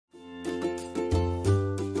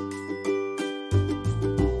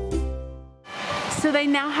So they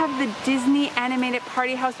now have the Disney animated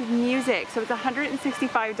party house with music. So it's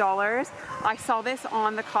 $165. I saw this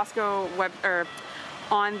on the Costco web, or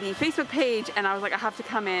on the Facebook page, and I was like, I have to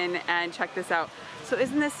come in and check this out. So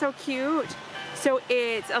isn't this so cute? So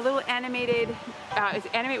it's a little animated, it's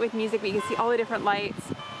animated with music, but you can see all the different lights.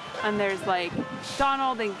 And there's like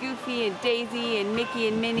Donald and Goofy and Daisy and Mickey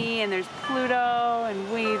and Minnie, and there's Pluto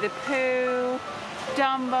and Winnie the Pooh,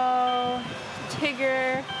 Dumbo,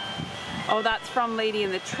 Tigger. Oh, that's from Lady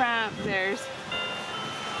and the Tramp. There's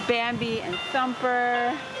Bambi and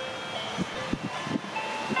Thumper.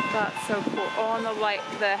 That's so cool. Oh, and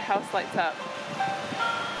the house lights up.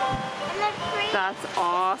 That's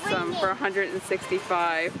awesome for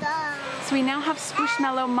 $165. So we now have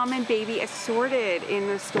Squishmallow Mum and Baby assorted in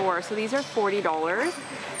the store. So these are $40.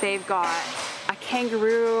 They've got a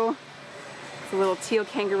kangaroo. It's a little teal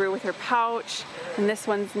kangaroo with her pouch. And this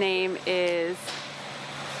one's name is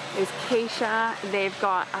Keisha. They've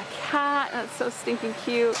got a cat that's so stinking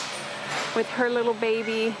cute with her little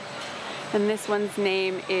baby. And this one's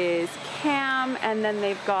name is Cam. And then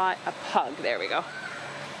they've got a pug. There we go.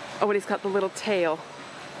 Oh, and he's got the little tail.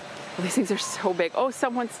 Oh, these things are so big. Oh,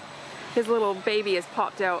 his little baby has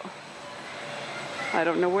popped out. I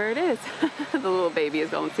don't know where it is. The little baby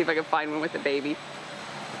is going. Let's see if I can find one with the baby.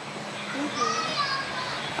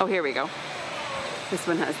 Oh, here we go. This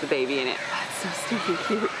one has the baby in it. That's so stinking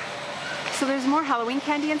cute. So there's more Halloween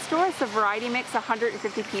candy in store. It's a variety mix,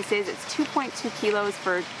 150 pieces. It's 2.2 kilos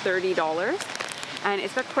for $30. And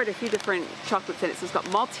it's got quite a few different chocolates in it. So it's got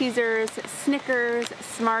Maltesers, Snickers,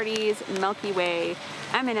 Smarties, Milky Way,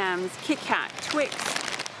 M&M's, Kit Kat, Twix,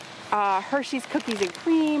 Hershey's Cookies and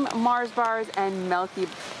Cream, Mars bars, and Milky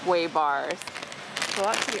Way bars. So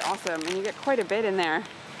that's pretty awesome. And you get quite a bit in there.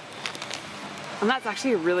 And that's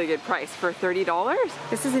actually a really good price for $30.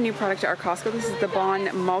 This is a new product at our Costco. This is the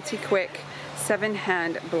Bon Multi-Quick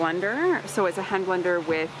 7-hand blender. So it's a hand blender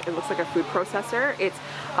with, it looks like a food processor. It's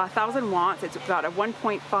 1,000 watts. It's got a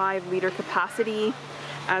 1.5 liter capacity,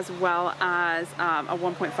 as well as a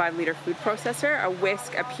 1.5 liter food processor, a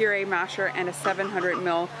whisk, a puree masher, and a 700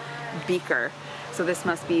 ml beaker. So this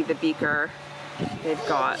must be the beaker. They've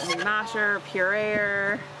got masher,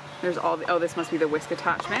 pureer. There's all the, oh, this must be the whisk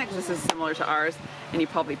attachment, because this is similar to ours, and you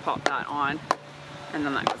probably pop that on, and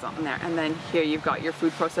then that goes on there. And then here you've got your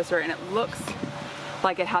food processor, and it looks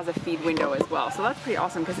like it has a feed window as well. So that's pretty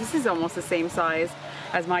awesome, because this is almost the same size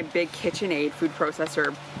as my big KitchenAid food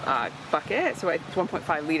processor bucket. So it's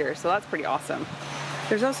 1.5 liters, so that's pretty awesome.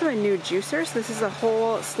 There's also a new juicer. So this is a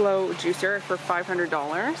whole slow juicer for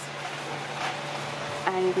 $500.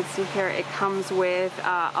 And you can see here it comes with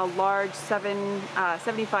a large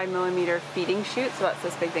 75 millimeter feeding chute. So that's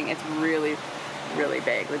this big thing. It's really, really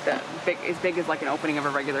big. With the as big as like an opening of a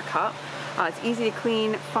regular cup. It's easy to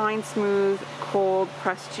clean, fine, smooth, cold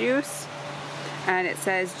pressed juice. And it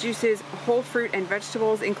says juices, whole fruit and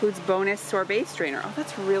vegetables, includes bonus sorbet strainer. Oh,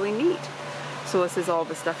 that's really neat. So this is all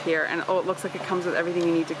the stuff here, and oh, it looks like it comes with everything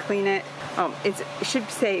you need to clean it. Oh, it should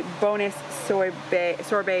say bonus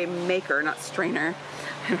sorbet maker, not strainer.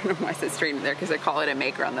 I don't know why it says strainer there, because I call it a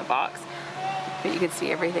maker on the box. But you can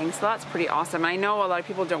see everything, so that's pretty awesome. I know a lot of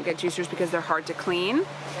people don't get juicers because they're hard to clean.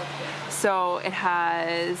 So it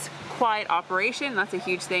has quiet operation, that's a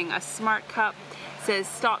huge thing. A smart cup, says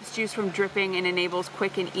stops juice from dripping and enables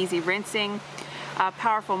quick and easy rinsing. A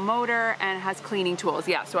powerful motor, and has cleaning tools.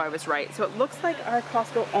 Yeah, so I was right. So it looks like our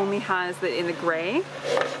Costco only has it in the gray,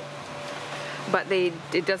 but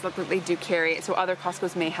it does look like they do carry it. So other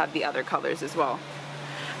Costcos may have the other colors as well.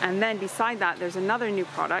 And then beside that, there's another new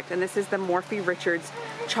product, and this is the Morphy Richards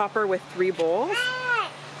chopper with 3 bowls.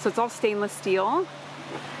 So it's all stainless steel,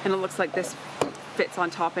 and it looks like this fits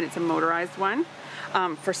on top, and it's a motorized one.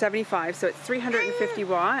 For $75, so it's 350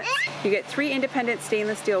 watts. You get 3 independent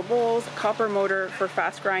stainless steel bowls, copper motor for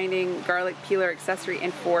fast grinding, garlic peeler accessory,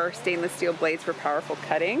 and 4 stainless steel blades for powerful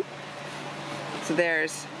cutting. So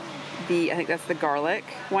there's I think that's the garlic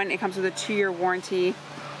one. It comes with a 2-year warranty.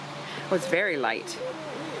 Oh, it's very light.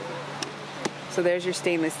 So there's your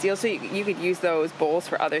stainless steel. So you could use those bowls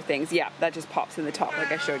for other things. Yeah, that just pops in the top like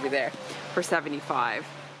I showed you there for $75.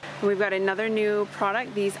 We've got another new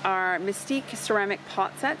product. These are Mystique ceramic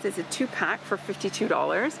pot sets. It's a 2-pack for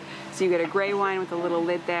 $52. So you get a gray one with a little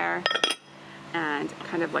lid there and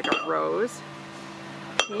kind of like a rose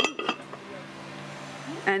pink.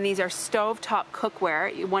 And these are stovetop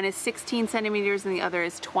cookware. One is 16 centimeters and the other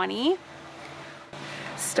is 20.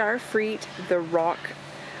 Starfleet The Rock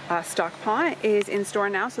stock pot is in store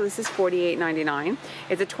now, so this is $48.99.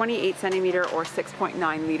 It's a 28 centimeter or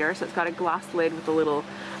 6.9 liter, so it's got a glass lid with a little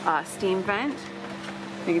steam vent.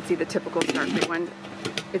 You can see the typical Starfleet one.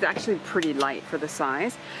 It's actually pretty light for the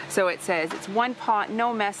size. So it says it's one pot,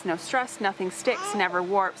 no mess, no stress, nothing sticks, never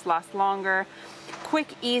warps, lasts longer.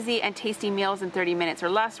 Quick, easy, and tasty meals in 30 minutes or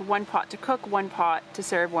less. One pot to cook, one pot to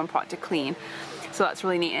serve, one pot to clean. So that's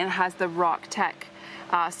really neat. And it has the Rock Tech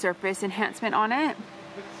surface enhancement on it.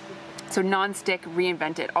 So non-stick,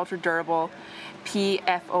 reinvented, ultra durable,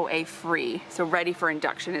 PFOA free. So ready for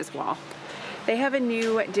induction as well. They have a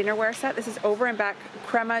new dinnerware set. This is Over and Back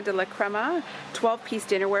Crema de la Crema, 12-piece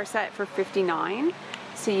dinnerware set for $59.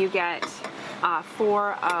 So you get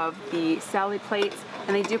 4 of the salad plates,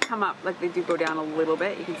 and they do come up, like they do go down a little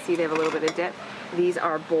bit. You can see they have a little bit of dip. These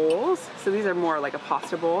are bowls, so these are more like a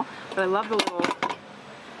pasta bowl. But I love the little,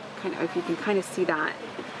 kind of, if you can kind of see that,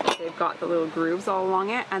 they've got the little grooves all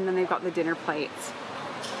along it, and then they've got the dinner plates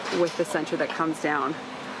with the center that comes down.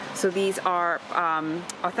 So these are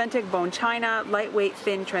authentic bone china, lightweight,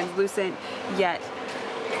 thin, translucent, yet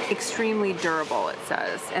extremely durable, it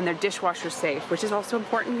says. And they're dishwasher safe, which is also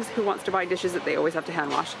important because who wants to buy dishes that they always have to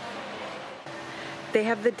hand wash? They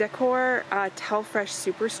have the Decor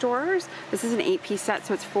Telfresh Superstores. This is an 8-piece set,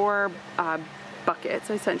 so it's 4 buckets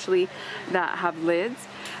essentially that have lids.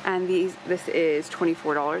 And this is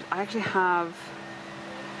 $24. I actually have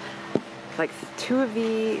like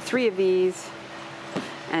 3 of these,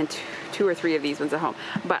 and 2 or 3 of these ones at home.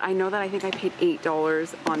 But I know that I think I paid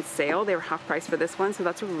 $8 on sale. They were half price for this one, so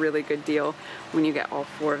that's a really good deal when you get all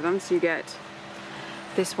 4 of them. So you get,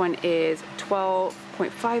 this one is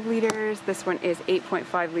 12.5 liters, this one is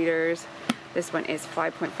 8.5 liters, this one is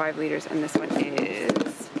 5.5 liters, and this one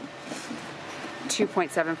is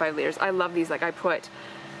 2.75 liters. I love these. Like, I put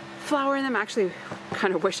flour in them. Actually,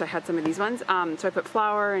 kind of wish I had some of these ones. So I put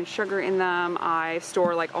flour and sugar in them. I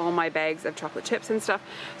store like all my bags of chocolate chips and stuff.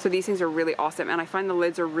 So these things are really awesome, and I find the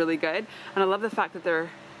lids are really good. And I love the fact that they're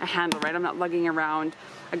a handle, right? I'm not lugging around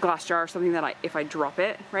a glass jar or something that if I drop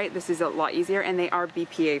it, right? This is a lot easier, and they are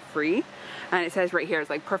BPA free. And it says right here, it's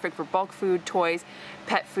like perfect for bulk food, toys,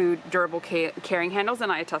 pet food, durable carrying handles.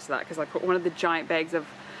 And I attest to that because I put one of the giant bags of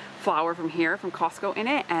flour from Costco in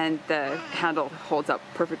it, and the handle holds up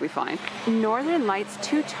perfectly fine. Northern Lights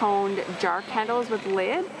 2-toned jar candles with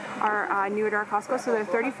lid are new at our Costco, so they're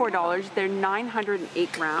 $34. They're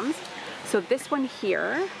 908 grams. So this one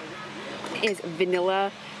here is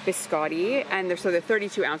vanilla biscotti, and they're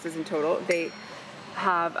 32 ounces in total. They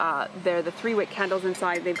have they're the 3-wick candles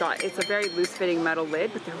inside. They've got, it's a very loose-fitting metal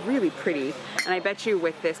lid, but they're really pretty. And I bet you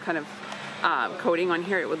with this kind of coating on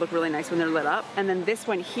here, it would look really nice when they're lit up. And then this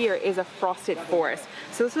one here is a frosted forest.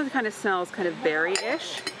 So this one kind of smells kind of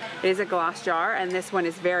berry-ish. It is a glass jar, and this one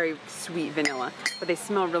is very sweet vanilla, but they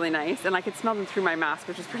smell really nice. And I could smell them through my mask,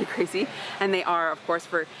 which is pretty crazy. And they are, of course,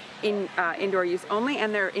 for indoor use only,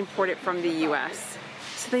 and they're imported from the US.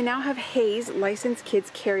 So they now have Haze licensed kids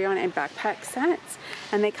carry-on and backpack sets,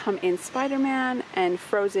 and they come in Spider-Man and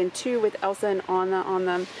Frozen 2 with Elsa and Anna on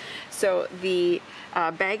them. So the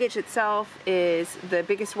baggage itself is, the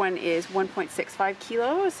biggest one is 1.65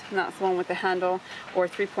 kilos, and that's the one with the handle, or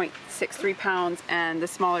 3.63 pounds, and the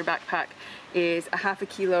smaller backpack is a half a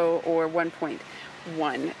kilo or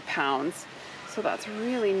 1.1 pounds. So that's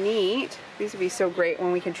really neat. These would be so great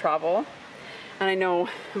when we can travel. And I know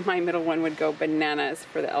my middle one would go bananas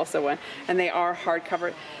for the Elsa one. And they are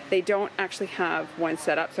hardcover. They don't actually have one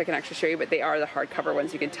set up, so I can actually show you, but they are the hardcover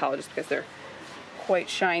ones. You can tell just because they're quite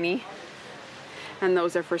shiny. And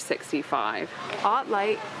those are for $65.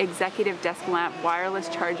 Light Executive Desk Lamp Wireless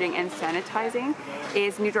Charging and Sanitizing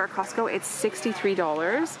is new to our Costco. It's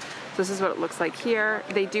 $63. So this is what it looks like here.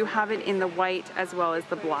 They do have it in the white as well as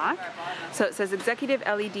the black. So it says Executive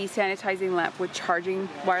LED Sanitizing Lamp with charging,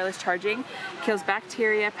 wireless charging, kills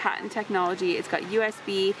bacteria, patent technology. It's got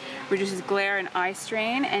USB, reduces glare and eye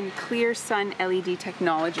strain, and clear sun LED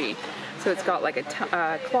technology. So it's got like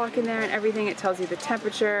a clock in there and everything. It tells you the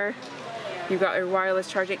temperature. You've got your wireless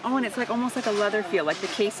charging. Oh, and it's like almost like a leather feel, like the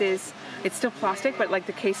cases, it's still plastic, but like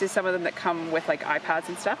the cases, some of them that come with like iPads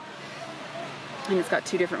and stuff. And it's got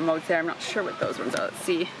 2 different modes there. I'm not sure what those ones are. Let's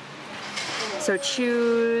see. So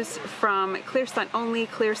choose from clear sun only,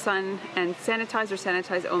 clear sun, and sanitize or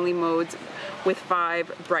sanitize only modes with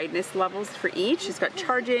 5 brightness levels for each. It's got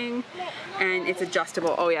charging, and it's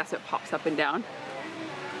adjustable. Oh yeah, so it pops up and down.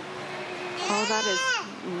 Oh, that is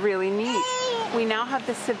really neat. We now have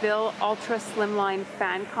the Seville Ultra Slimline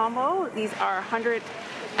Fan Combo. These are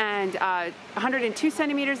 102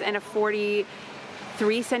 centimeters and a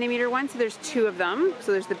 43 centimeter one. So there's 2 of them.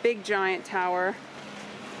 So there's the big giant tower,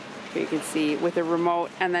 you can see, with a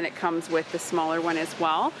remote, and then it comes with the smaller one as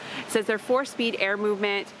well. It says they're 4-speed air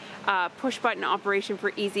movement, push button operation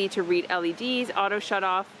for easy to read LEDs, auto shut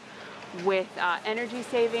off, with energy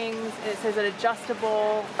savings. It says that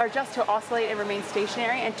adjustable, or adjust to oscillate and remain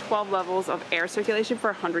stationary, and 12 levels of air circulation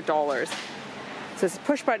for $100. So it's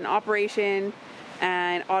push button operation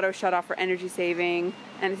and auto shut off for energy saving.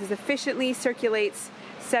 And it says efficiently circulates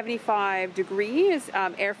 75 degrees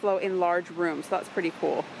airflow in large rooms. So that's pretty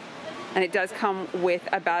cool. And it does come with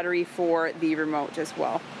a battery for the remote as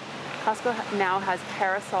well. Costco now has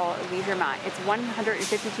Parasol Leisure Mat. It's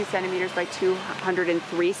 152 centimeters by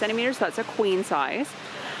 203 centimeters, so that's a queen size.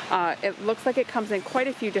 It looks like it comes in quite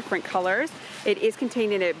a few different colors. It is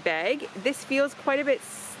contained in a bag. This feels quite a bit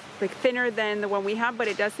like thinner than the one we have, but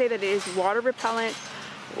it does say that it is water repellent,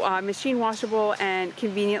 machine washable, and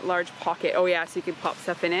convenient large pocket. Oh yeah, so you can pop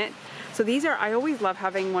stuff in it. So these are, I always love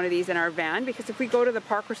having one of these in our van, because if we go to the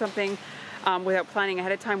park or something without planning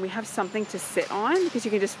ahead of time, we have something to sit on, because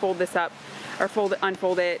you can just fold this up or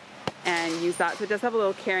unfold it and use that. So it does have a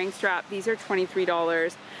little carrying strap. These are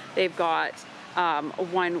 $23. They've got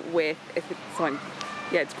one with,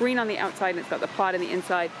 it's green on the outside and it's got the plaid on the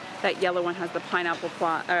inside. That yellow one has the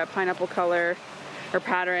pineapple color or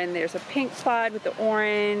pattern. There's a pink plaid with the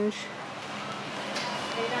orange.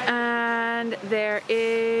 And there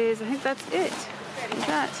is, I think that's it. What's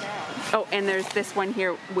that? Oh, and there's this one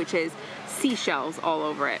here, which is seashells all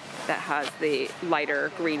over it, that has the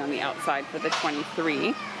lighter green on the outside for the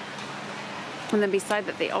 23. And then beside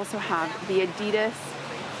that, they also have the Adidas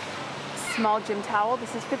small gym towel.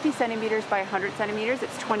 This is 50 centimeters by 100 centimeters.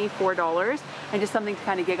 It's $24, and just something to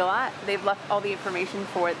kind of giggle at. They've left all the information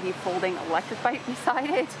for the folding electric bike beside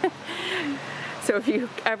it. So if you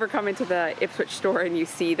ever come into the Ipswich store and you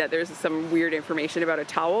see that there's some weird information about a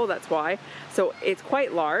towel, that's why. So it's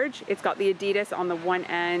quite large. It's got the Adidas on the one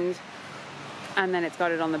end, and then it's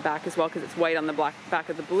got it on the back as well, because it's white on the back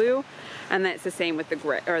of the blue. And then it's the same with the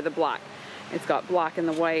gray or the black. It's got black and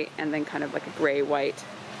the white, and then kind of like a gray white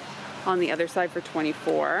on the other side for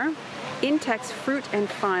 $24. Intex Fruit and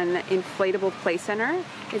Fun Inflatable Play Center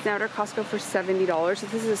is now at our Costco for $70. So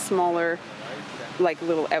this is a smaller, like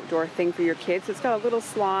little outdoor thing for your kids. So it's got a little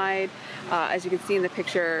slide. As you can see in the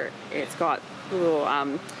picture, it's got a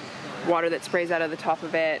little water that sprays out of the top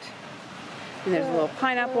of it. And there's a little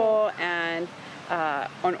pineapple and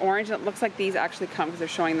an orange. And it looks like these actually come, because they're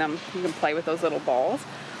showing them, you can play with those little balls.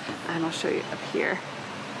 And I'll show you up here.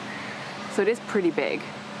 So it is pretty big.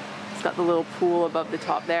 It's got the little pool above the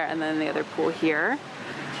top there, and then the other pool here.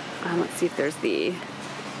 Let's see if there's the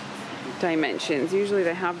dimensions. Usually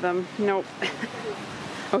they have them. Nope.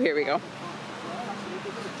 Oh, here we go.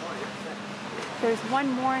 There's one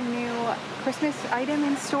more new Christmas item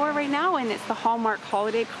in store right now, and it's the Hallmark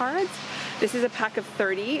holiday cards. This is a pack of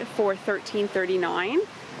 30 for $13.39.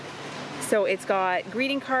 So it's got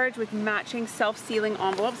greeting cards with matching self-sealing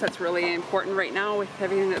envelopes. That's really important right now with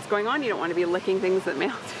everything that's going on. You don't want to be licking things that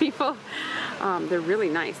mail to people. They're really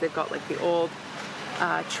nice. They've got like the old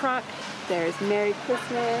truck. There's Merry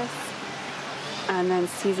Christmas. And then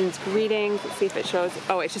Season's Greetings. Let's see if it shows.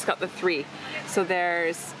 Oh, it's just got the 3. So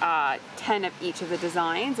there's 10 of each of the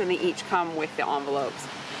designs, and they each come with the envelopes.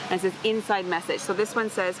 And it says inside message. So this one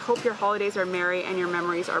says, hope your holidays are merry and your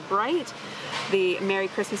memories are bright. The Merry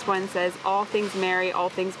Christmas one says, all things merry, all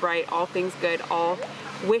things bright, all things good, all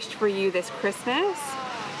wished for you this Christmas.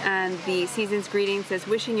 And the Season's Greeting says,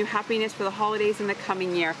 wishing you happiness for the holidays in the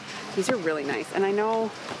coming year. These are really nice. And I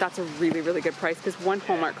know that's a really, really good price, because one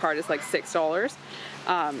Hallmark card is like $6.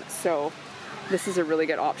 So this is a really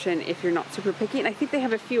good option if you're not super picky. And I think they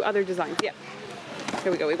have a few other designs. Yep.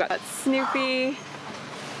 Here we go. We've got that Snoopy.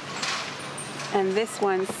 And this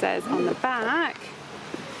one says on the back,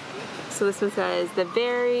 so this one says,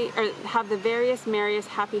 have the various merriest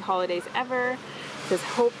happy holidays ever. It says,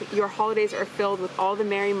 hope your holidays are filled with all the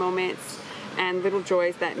merry moments and little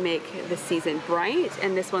joys that make the season bright.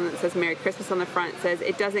 And this one that says Merry Christmas on the front says,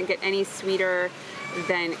 it doesn't get any sweeter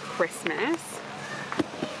than Christmas.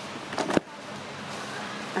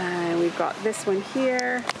 And we've got this one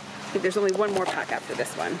here. I think there's only one more pack after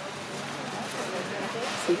this one.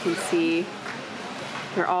 So you can see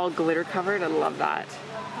they're all glitter covered. I love that.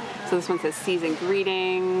 So this one says Season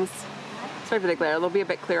Greetings. Sorry for the glare, it'll be a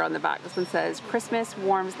bit clearer on the back. This one says, Christmas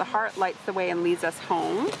warms the heart, lights the way, and leads us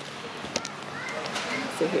home.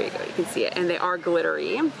 So here you go, you can see it. And they are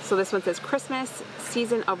glittery. So this one says, Christmas,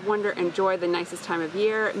 season of wonder and joy, the nicest time of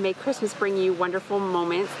year. May Christmas bring you wonderful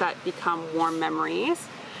moments that become warm memories.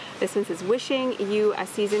 This one says, wishing you a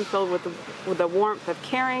season filled with the warmth of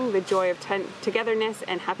caring, the joy of togetherness,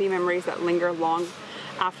 and happy memories that linger long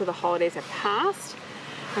after the holidays have passed.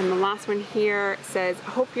 And the last one here says,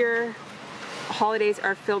 hope your holidays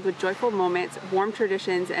are filled with joyful moments, warm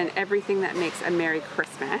traditions, and everything that makes a Merry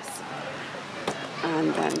Christmas.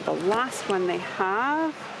 And then the last one they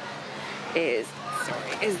have is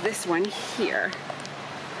this one here.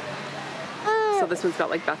 So this one's got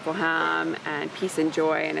like Bethlehem and peace and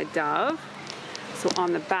joy and a dove. So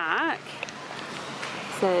on the back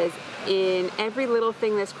it says, in every little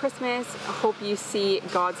thing this Christmas, I hope you see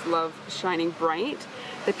God's love shining bright.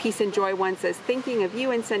 The peace and joy one says, thinking of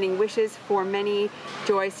you and sending wishes for many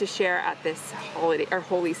joys to share at this holiday or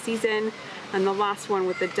holy season. And the last one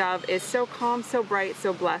with the dove is, so calm, so bright,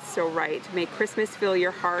 so blessed, so right. May Christmas fill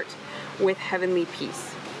your heart with heavenly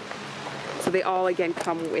peace. So they all again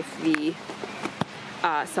come with the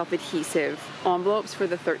self-adhesive envelopes for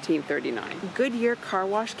the $13.39. Goodyear car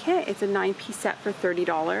wash kit. It's a 9-piece set for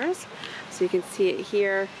 $30. So you can see it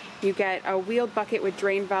here. You get a wheeled bucket with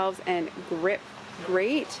drain valves and grip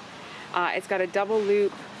grate. It's got a double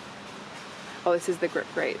loop. Oh, this is the grip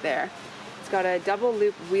grate there. It's got a double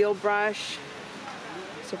loop wheel brush.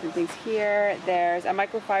 Different things here. There's a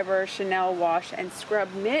microfiber Chanel wash and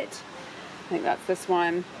scrub mitt. I think that's this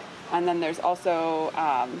one. And then there's also,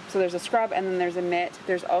 so there's a scrub and then there's a mitt.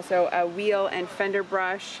 There's also a wheel and fender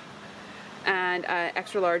brush and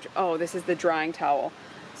extra large, oh, this is the drying towel.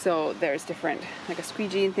 So there's different, like a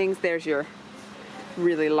squeegee and things. There's your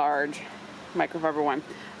really large microfiber one.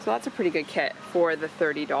 So that's a pretty good kit for the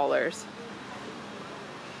 $30.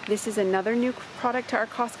 This is another new product to our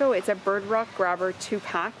Costco. It's a Bird Rock Grabber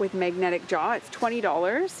 2-pack with magnetic jaw. It's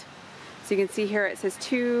 $20. So you can see here it says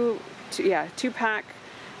 2-pack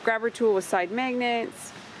grabber tool with side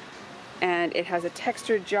magnets, and it has a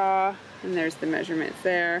textured jaw, and there's the measurements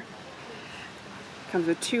there. Comes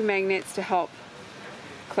with 2 magnets to help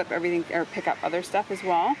clip everything or pick up other stuff as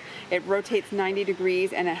well. It rotates 90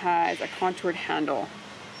 degrees and it has a contoured handle.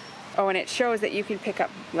 Oh, and it shows that you can pick up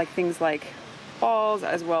like things like balls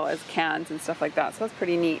as well as cans and stuff like that, so that's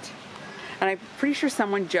pretty neat. And I'm pretty sure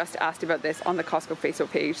someone just asked about this on the Costco Facebook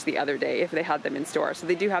page the other day if they had them in store. So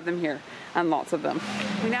they do have them here, and lots of them.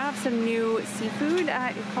 We now have some new seafood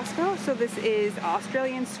at Costco. So this is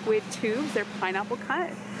Australian squid tubes. They're pineapple cut.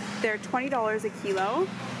 They're $20 a kilo.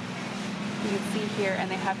 You can see here, and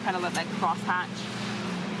they have kind of like that crosshatch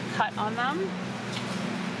cut on them.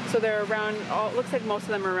 So they're around, it looks like most of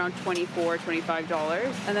them are around $24,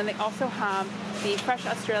 $25. And then they also have the Fresh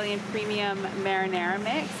Australian Premium Marinara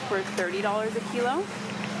Mix for $30 a kilo.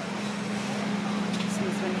 So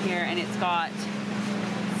this one here, and it's got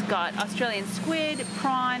Australian squid,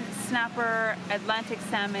 prawn, snapper, Atlantic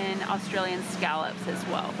salmon, Australian scallops as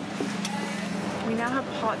well. We now have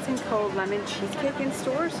Pots & Co. lemon cheesecake in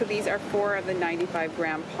store. So these are 4 of the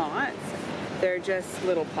 95-gram pots. They're just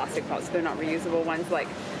little plastic pots. They're not reusable ones like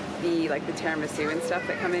the tiramisu and stuff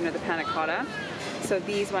that come in, or the panna cotta. So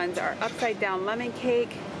these ones are upside down lemon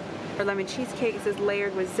cake or lemon cheesecake. It says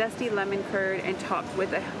layered with zesty lemon curd and topped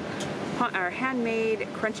with a handmade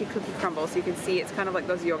crunchy cookie crumble. So you can see it's kind of like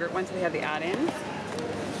those yogurt ones that they have the add-ins.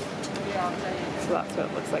 So that's what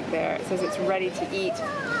it looks like there. It says it's ready to eat.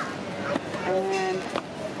 And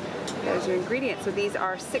there's your ingredients. So these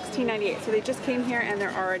are $16.98. So they just came here and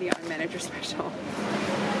they're already on manager special.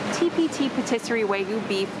 TPT Patisserie Wagyu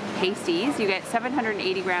beef pasties. You get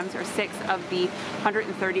 780 grams or 6 of the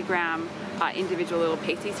 130-gram individual little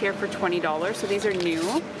pasties here for $20. So these are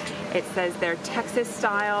new. It says they're Texas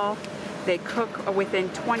style. They cook within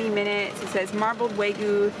 20 minutes. It says marbled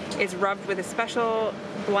Wagyu is rubbed with a special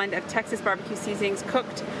blend of Texas barbecue seasonings,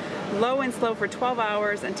 cooked low and slow for 12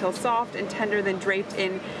 hours until soft and tender, then draped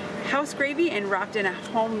in house gravy and wrapped in a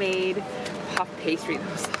homemade puff pastry.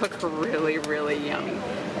 Those look really, really yummy.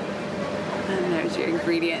 And there's your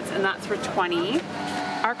ingredients, and that's for $20.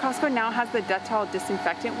 Our Costco now has the Dettol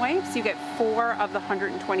disinfectant wipes. You get 4 of the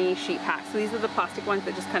 120 sheet packs. So these are the plastic ones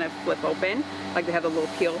that just kind of flip open, like they have a little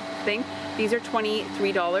peel thing. These are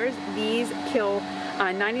 $23. These kill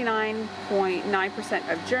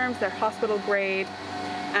 99.9% of germs. They're hospital grade.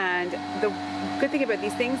 And the good thing about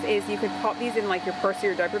these things is you can pop these in like your purse or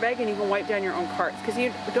your diaper bag, and you can wipe down your own carts, because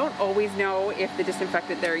you don't always know if the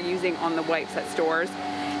disinfectant they're using on the wipes at stores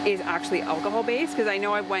is actually alcohol based. Because I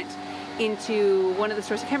know I went into one of the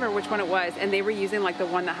stores, I can't remember which one it was, and they were using like the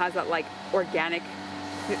one that has that like organic,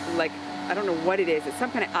 like I don't know what it is. It's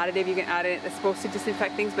some kind of additive you can add in it that's supposed to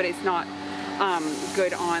disinfect things, but it's not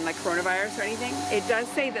good on like coronavirus or anything. It does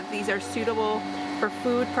say that these are suitable for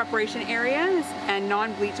food preparation areas and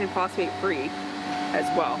non-bleach and phosphate free as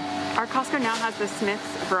well. Our Costco now has the Smith's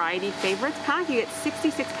Variety Favorites pack. You get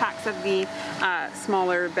 66 packs of the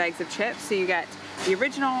smaller bags of chips. So you get the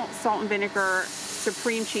original salt and vinegar,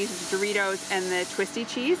 supreme cheese, Doritos, and the twisty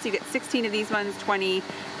cheese. So you get 16 of these ones, 20,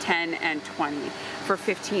 10, and 20 for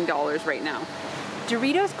 $15 right now.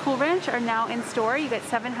 Doritos Cool Ranch are now in store. You get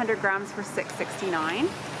 700 grams for $6.69.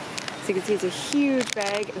 So you can see it's a huge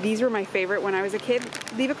bag. These were my favorite when I was a kid.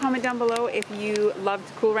 Leave a comment down below if you loved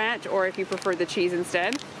Cool Ranch or if you preferred the cheese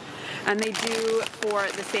instead. And they do, for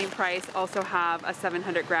the same price, also have a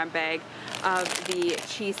 700 gram bag of the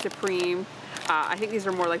Cheese Supreme. I think these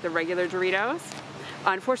are more like the regular Doritos.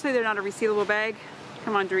 Unfortunately, they're not a resealable bag.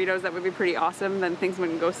 Come on, Doritos, that would be pretty awesome. Then things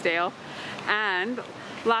wouldn't go stale. And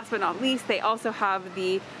last but not least, they also have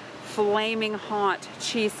the Flaming Hot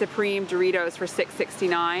Cheese Supreme Doritos for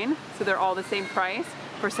 $6.69. So they're all the same price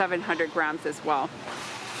for 700 grams as well.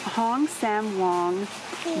 Hong Sam Wong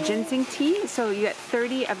ginseng tea. So you get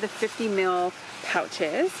 30 of the 50 ml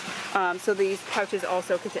pouches. So these pouches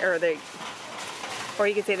also contain, or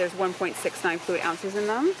you could say there's 1.69 fluid ounces in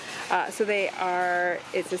them. So they are,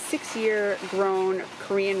 it's a 6-year grown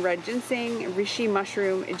Korean red ginseng, reishi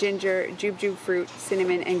mushroom, ginger, jujube fruit,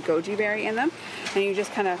 cinnamon, and goji berry in them. And you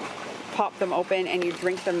just kind of pop them open and you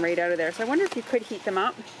drink them right out of there. So I wonder if you could heat them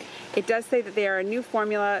up. It does say that they are a new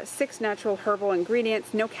formula, 6 natural herbal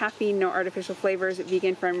ingredients, no caffeine, no artificial flavors,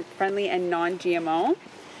 vegan friendly, and non-GMO.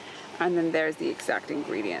 And then there's the exact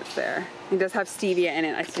ingredients there. It does have stevia in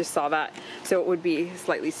it, I just saw that. So it would be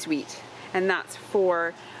slightly sweet. And that's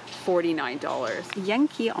for $49.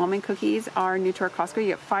 Yankee almond cookies are new to our Costco. You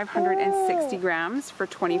get 560 grams for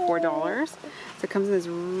 $24. So it comes in this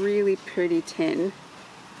really pretty tin.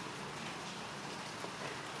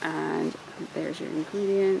 And there's your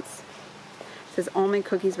ingredients. It says almond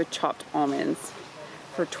cookies with chopped almonds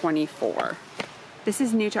for $24. This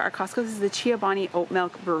is new to our Costco. This is the Chobani Oat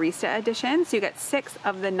Milk Barista Edition. So you get 6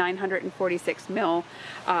 of the 946 ml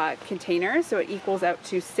containers. So it equals out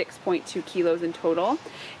to 6.2 kilos in total.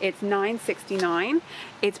 It's $9.69.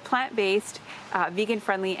 It's plant-based,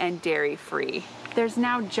 vegan-friendly, and dairy-free. There's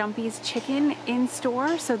now Jumpy's Chicken in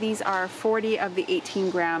store. So these are 40 of the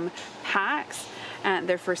 18-gram packs, and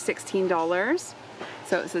they're for $16.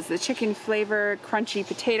 So this is the chicken flavor, crunchy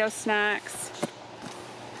potato snacks.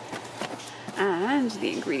 And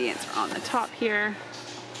the ingredients are on the top here.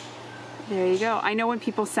 There you go. I know when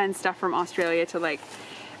people send stuff from Australia to like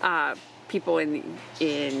people in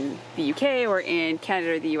the UK or in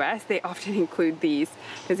Canada or the US, they often include these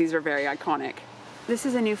because these are very iconic. This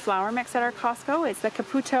is a new flour mix at our Costco. It's the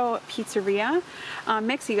Caputo Pizzeria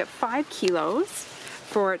mix. You get 5 kilos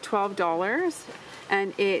for $12.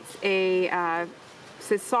 And it's a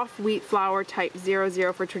says soft wheat flour type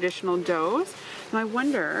 00 for traditional doughs. And I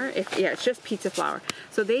wonder if, yeah, it's just pizza flour.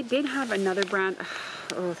 So they did have another brand,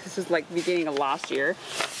 oh, this is like beginning of last year,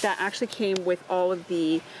 that actually came with all of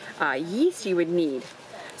the yeast you would need.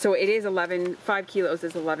 So it is 5 kilos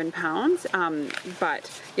is 11 pounds.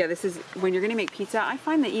 But yeah, this is, when you're gonna make pizza, I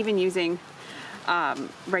find that even using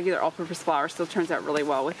regular all-purpose flour still turns out really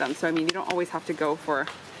well with them. So I mean, you don't always have to go for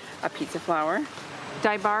a pizza flour.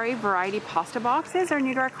 Daibari variety pasta boxes are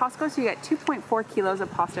new to our Costco, so you get 2.4 kilos of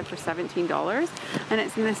pasta for $17, and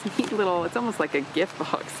it's in this neat little, it's almost like a gift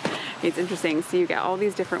box. It's interesting, so you get all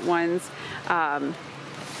these different ones, and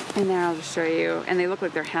there I'll just show you, and they look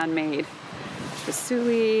like they're handmade.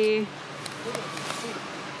 Fasuli.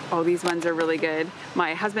 Oh, these ones are really good.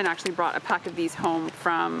 My husband actually brought a pack of these home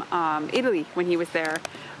from Italy when he was there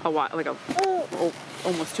a while, like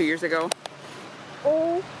almost 2 years ago.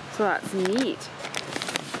 So that's neat.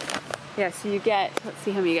 Yeah, so you get, let's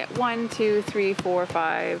see how many you get. 1, 2, 3, 4,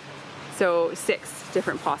 5. So 6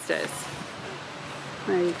 different pastas.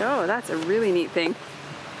 There you go. That's a really neat thing.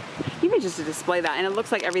 Even just to display that. And it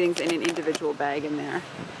looks like everything's in an individual bag in there.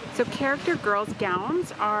 So Character Girls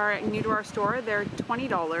gowns are new to our store. They're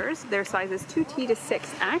 $20. Their size is 2T to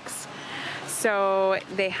 6X. So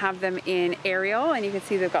they have them in Ariel, and you can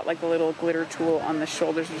see they've got like the little glitter tool on the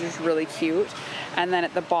shoulders, which is really cute. And then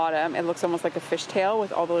at the bottom, it looks almost like a fishtail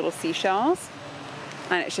with all the little seashells.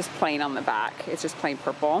 And it's just plain on the back. It's just plain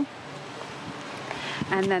purple.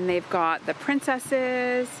 And then they've got the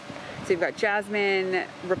princesses. So you've got Jasmine,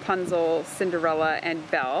 Rapunzel, Cinderella,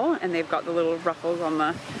 and Belle. And they've got the little ruffles on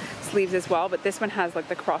the sleeves as well. But this one has like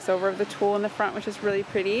the crossover of the tulle in the front, which is really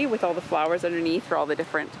pretty, with all the flowers underneath for all the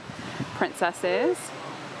different princesses.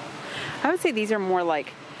 I would say these are more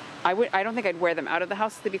like, I don't think I'd wear them out of the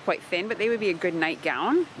house. They'd be quite thin, but they would be a good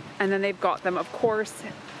nightgown. And then they've got them, of course,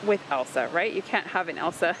 with Elsa, right? You can't have an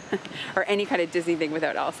Elsa or any kind of Disney thing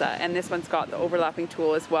without Elsa. And this one's got the overlapping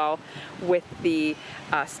tulle as well with the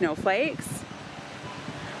snowflakes.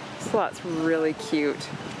 So that's really cute.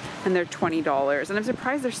 And they're $20. And I'm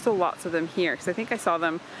surprised there's still lots of them here, because I think I saw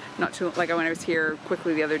them not too, like when I was here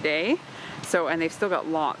quickly the other day. So, and they've still got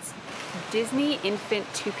lots. Disney infant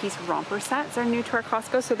two-piece romper sets are new to our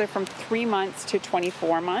Costco. So they're from 3 months to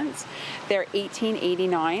 24 months. They're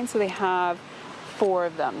 $18.89. So they have 4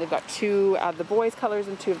 of them. They've got 2 of the boys' colors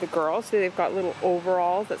and 2 of the girls. So they've got little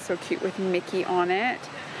overalls that's so cute with Mickey on it.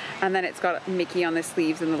 And then it's got Mickey on the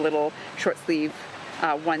sleeves and the little short sleeve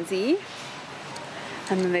onesie.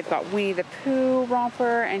 And then they've got Winnie the Pooh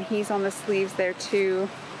romper, and he's on the sleeves there too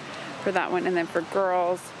for that one. And then for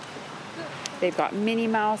girls, they've got Minnie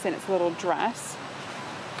Mouse in its little dress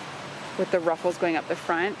with the ruffles going up the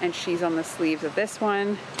front, and she's on the sleeves of this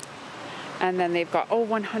one. And then they've got,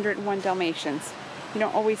 101 Dalmatians. You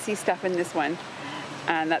don't always see stuff in this one.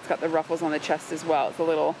 And that's got the ruffles on the chest as well. It's a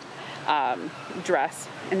little dress,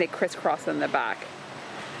 and they crisscross on the back.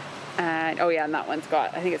 And and that one's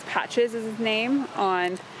got, I think it's Patches is his name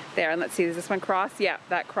on there. And let's see, does this one cross? Yeah,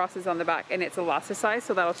 that crosses on the back, and it's elasticized,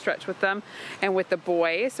 so that'll stretch with them. And with the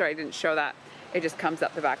boys, sorry I didn't show that, it just comes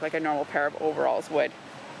up the back like a normal pair of overalls would.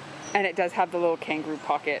 And it does have the little kangaroo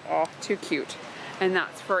pocket. Oh, too cute. And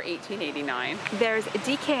that's for $18.89. There's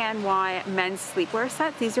DKNY men's sleepwear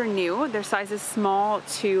sets. These are new. They're sizes small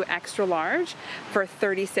to extra large for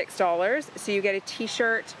 $36. So you get a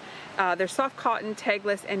t-shirt. They're soft cotton,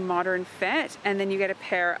 tagless, and modern fit. And then you get a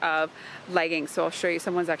pair of leggings. So I'll show you.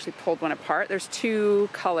 Someone's actually pulled one apart. There's 2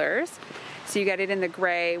 colors. So you get it in the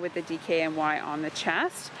gray with the DKNY on the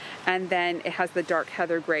chest. And then it has the dark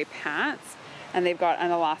heather gray pants. And they've got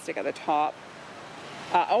an elastic at the top.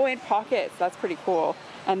 And pockets, that's pretty cool.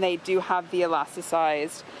 And they do have the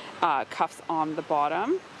elasticized cuffs on the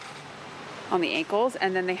bottom, on the ankles,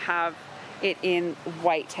 and then they have it in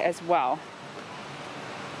white as well.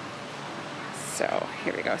 So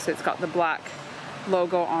here we go. So it's got the black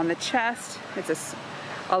logo on the chest. It's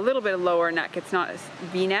a little bit lower neck. It's not a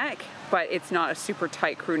V-neck, but it's not a super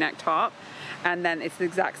tight crew neck top. And then it's the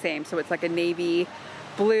exact same. So it's like a navy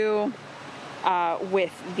blue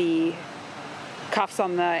with the cuffs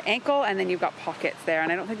on the ankle, and then you've got pockets there.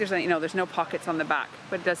 And I don't think there's any, there's no pockets on the back,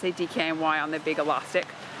 but it does say DKNY on the big elastic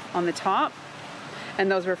on the top.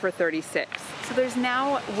 And those were for $36. So there's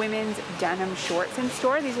now women's denim shorts in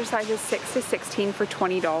store. These are sizes 6 to 16 for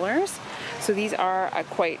 $20. So these are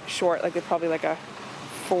quite short, like they're probably like a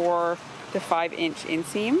 4 to 5 inch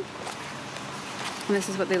inseam. And this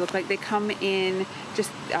is what they look like. They come in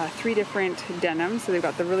just 3 different denims. So they've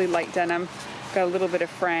got the really light denim, got a little bit of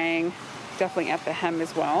fraying, definitely at the hem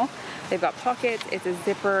as well. They've got pockets. It's a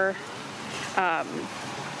zipper. Has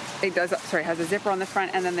a zipper on the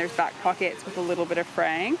front, and then there's back pockets with a little bit of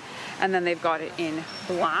fraying. And then they've got it in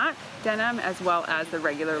black denim as well as the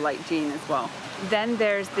regular light jean as well. Then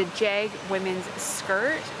there's the Jag women's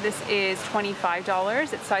skirt. This is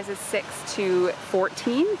 $25. It's sizes 6 to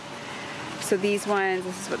 14. So these ones,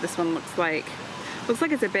 this is what this one looks like. Looks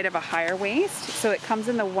like it's a bit of a higher waist. So it comes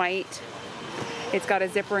in the white. It's got a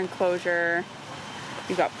zipper enclosure.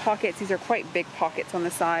 You've got pockets. These are quite big pockets on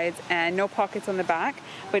the sides and no pockets on the back,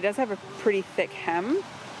 but it does have a pretty thick hem.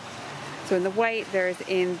 So in the white, there's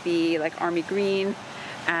in the like army green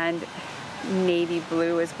and navy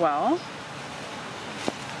blue as well.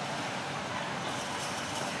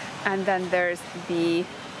 And then there's the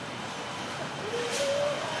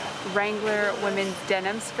Wrangler women's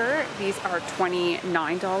denim skirt. These are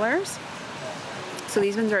 $29. So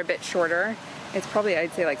these ones are a bit shorter. It's probably,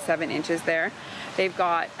 I'd say, like 7 inches there. They've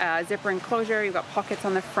got a zipper enclosure, you've got pockets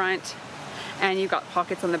on the front, and you've got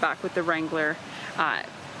pockets on the back with the Wrangler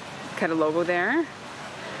kind of logo there.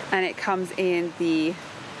 And it comes in the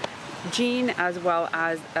jean as well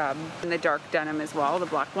as in the dark denim as well, the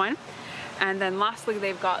black one. And then lastly,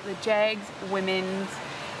 they've got the Jags women's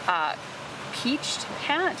peached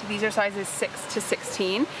pant. These are sizes 6 to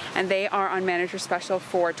 16, and they are on manager special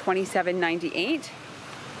for $27.98.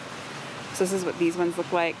 So this is what these ones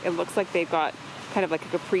look like. It looks like they've got kind of like a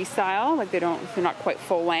capri style, like they're not quite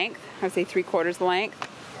full length. I would say 3/4 length.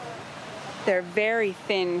 They're very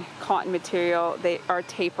thin cotton material. They are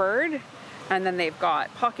tapered, and then they've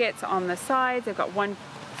got pockets on the sides. They've got one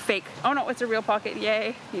fake, oh no, it's a real pocket,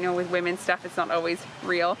 yay. You know, with women's stuff, it's not always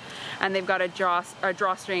real. And they've got a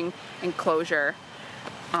drawstring enclosure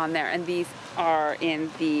on there. And these are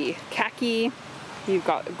in the khaki, you've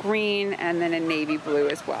got green, and then a navy blue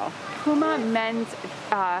as well. Puma men's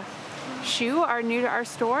shoe are new to our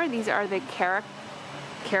store. These are the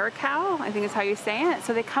Caracal, I think is how you say it.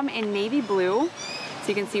 So they come in navy blue. So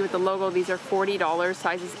you can see with the logo, these are $40,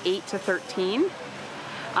 sizes 8 to 13.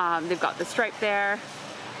 They've got the stripe there,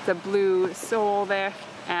 the blue sole there,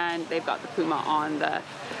 and they've got the Puma on the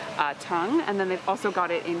tongue. And then they've also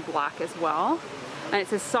got it in black as well. And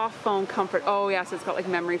it's a soft foam comfort. Oh yeah, so it's got like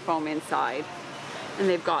memory foam inside. And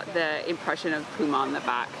they've got the impression of Puma on the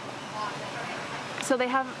back. So they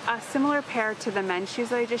have a similar pair to the men's shoes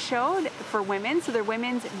that I just showed for women. So they're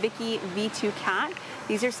women's Vicky V2 Cat.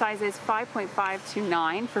 These are sizes 5.5 to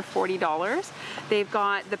 9 for $40. They've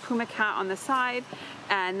got the Puma Cat on the side,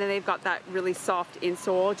 and then they've got that really soft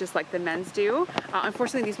insole, just like the men's do.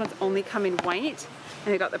 Unfortunately, these ones only come in white,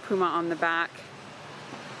 and they got the Puma on the back,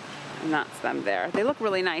 and that's them there. They look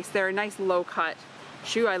really nice. They're a nice low-cut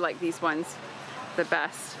shoe. I like these ones the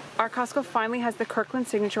best. Our Costco finally has the Kirkland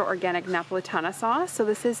Signature Organic Napolitana sauce. So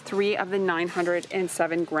this is 3 of the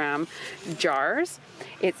 907 gram jars.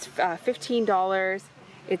 It's $15.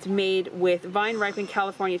 It's made with vine-ripened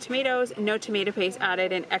California tomatoes, no tomato paste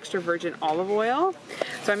added, and extra virgin olive oil.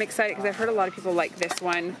 So I'm excited because I've heard a lot of people like this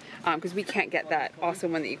one because we can't get that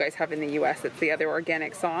awesome one that you guys have in the US. It's the other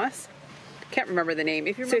organic sauce. Can't remember the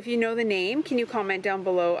name. So if you know the name, can you comment down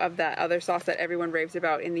below of that other sauce that everyone raves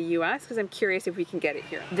about in the US? Because I'm curious if we can get it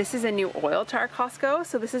here. This is a new oil to our Costco.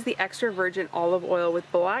 So this is the extra virgin olive oil with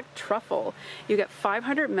black truffle. You get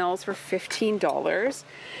 500 mils for $15.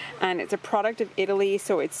 And it's a product of Italy,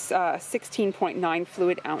 so it's 16.9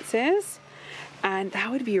 fluid ounces. And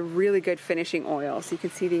that would be a really good finishing oil. So you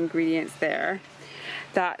can see the ingredients there.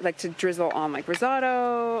 That, like, to drizzle on like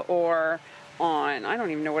risotto or on, I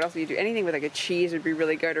don't even know what else you do. Anything with like a cheese would be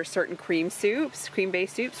really good, or certain cream soups,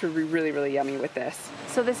 cream-based soups would be really, really yummy with this.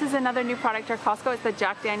 So this is another new product at Costco. It's the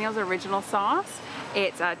Jack Daniel's Original Sauce.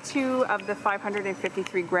 It's 2 of the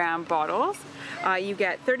 553 gram bottles. You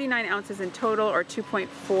get 39 ounces in total, or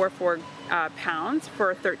 2.44 pounds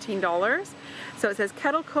for $13. So it says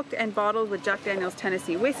kettle cooked and bottled with Jack Daniel's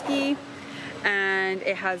Tennessee whiskey. And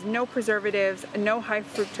it has no preservatives, no high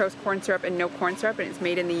fructose corn syrup, and no corn syrup, and it's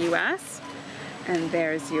made in the US. And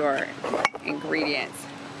there's your ingredients.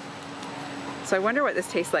 So I wonder what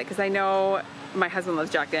this tastes like, because I know my husband loves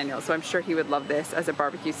Jack Daniel's, so I'm sure he would love this as a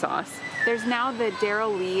barbecue sauce. There's now the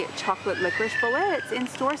Daryl Lee chocolate licorice bullet. It's in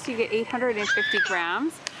store, so you get 850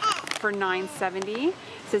 grams for $9.70. It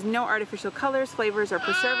says no artificial colors, flavors, or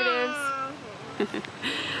preservatives.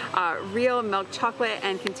 Real milk chocolate,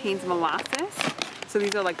 and contains molasses. So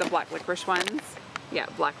these are like the black licorice ones. Yeah,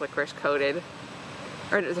 black licorice coated.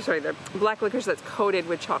 Or sorry, the black licorice that's coated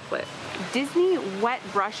with chocolate. Disney Wet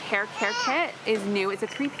Brush Hair Care Kit is new. It's a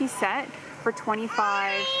 3-piece set for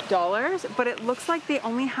 $25, but it looks like they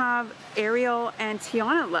only have Ariel and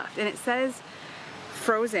Tiana left, and it says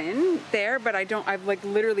Frozen there, but I've like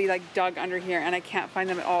literally like dug under here and I can't find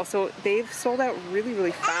them at all. So they've sold out really,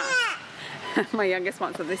 really fast. My youngest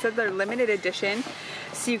wants them. They said they're limited edition,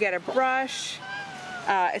 so you get a brush.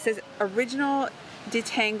 It says original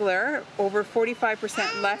detangler, over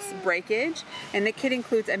 45% less breakage, and the kit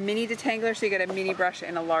includes a mini detangler, so you get a mini brush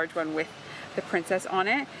and a large one with the princess on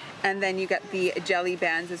it, and then you get the jelly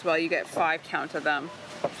bands as well. You get 5 count of them,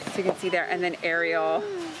 so you can see there. And then Ariel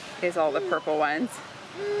is all the purple ones.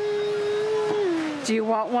 Do you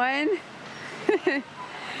want one?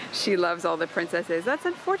 She loves all the princesses. That's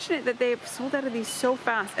unfortunate that they've sold out of these so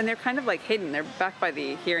fast, and they're kind of like hidden. They're back by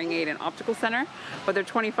the hearing aid and optical center, but they're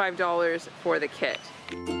 $25 for the kit.